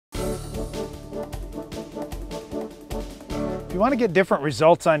If you want to get different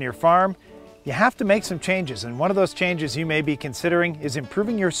results on your farm, you have to make some changes, and one of those changes you may be considering is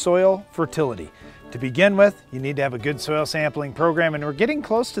improving your soil fertility. To begin with, you need to have a good soil sampling program, and we're getting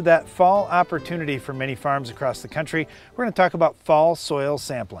close to that fall opportunity for many farms across the country. We're going to talk about fall soil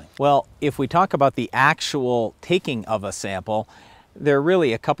sampling. Well, if we talk about the actual taking of a sample, there are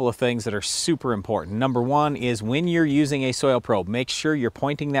really a couple of things that are super important. Number one is when you're using a soil probe, make sure you're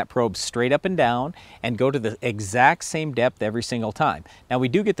pointing that probe straight up and down and go to the exact same depth every single time. Now, we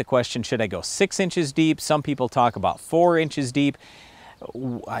do get the question, should I go 6 inches deep? Some people talk about 4 inches deep.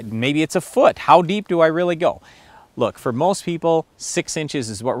 Maybe it's a foot. How deep do I really go? Look, for most people, 6 inches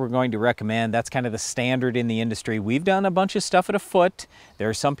is what we're going to recommend. That's kind of the standard in the industry. We've done a bunch of stuff at a foot. There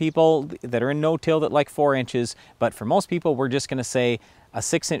are some people that are in no-till that like 4 inches, but for most people, we're just going to say a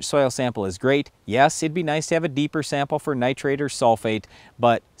 6-inch soil sample is great. Yes, it'd be nice to have a deeper sample for nitrate or sulfate,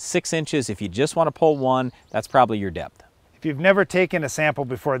 but 6 inches, if you just want to pull one, that's probably your depth. If you've never taken a sample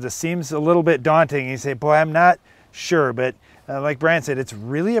before, this seems a little bit daunting. You say, boy, I'm not sure, but like Brian said, it's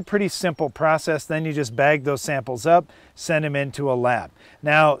really a pretty simple process. Then you just bag those samples up, send them into a lab.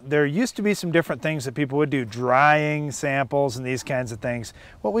 Now, there used to be some different things that people would do, drying samples and these kinds of things.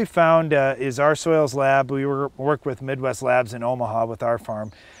 What we found is our soils lab. We work with Midwest Labs in Omaha with our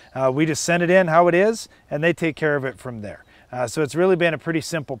farm. We just send it in how it is, and they take care of it from there. So it's really been a pretty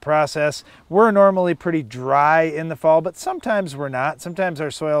simple process. We're normally pretty dry in the fall, but sometimes we're not. Sometimes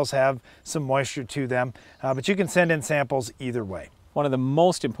our soils have some moisture to them, but you can send in samples either way. One of the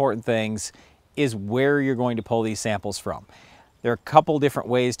most important things is where you're going to pull these samples from. There are a couple different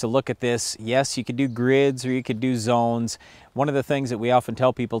ways to look at this. Yes, you could do grids or you could do zones. One of the things that we often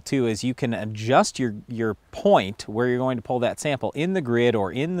tell people too is you can adjust your point where you're going to pull that sample in the grid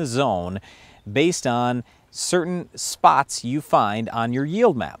or in the zone based on certain spots you find on your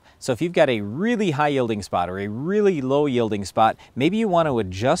yield map. So if you've got a really high yielding spot or a really low yielding spot, maybe you want to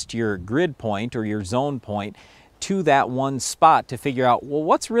adjust your grid point or your zone point to that one spot to figure out, well,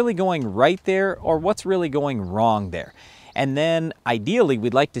 what's really going right there or what's really going wrong there. And then ideally,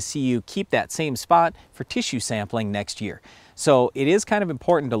 we'd like to see you keep that same spot for tissue sampling next year. So it is kind of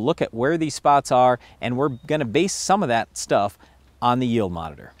important to look at where these spots are, and we're going to base some of that stuff on the yield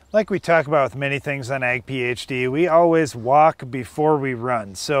monitor. Like we talk about with many things on Ag PhD, we always walk before we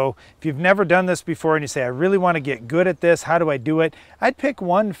run. So if you've never done this before and you say, I really want to get good at this, how do I do it? I'd pick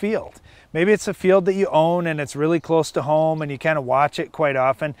one field. Maybe it's a field that you own and it's really close to home and you kind of watch it quite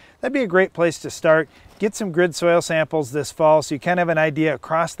often. That'd be a great place to start. Get some grid soil samples this fall so you kind of have an idea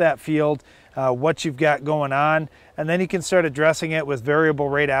across that field what you've got going on, and then you can start addressing it with variable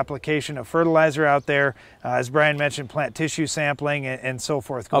rate application of fertilizer out there, as Brian mentioned, plant tissue sampling and so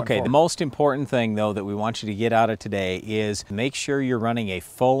forth going forward. The most important thing though that we want you to get out of today is make sure you're running a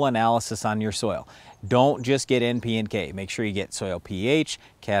full analysis on your soil. Don't just get NP and K. Make sure you get soil pH,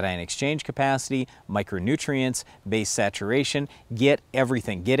 cation exchange capacity, micronutrients, base saturation. Get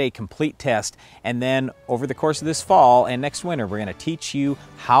everything. Get a complete test. And then over the course of this fall and next winter, we're going to teach you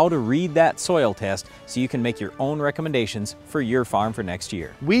how to read that soil test so you can make your own recommendations for your farm for next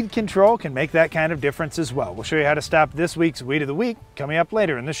year. Weed control can make that kind of difference as well. We'll show you how to stop this week's Weed of the Week coming up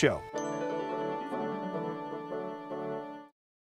later in the show.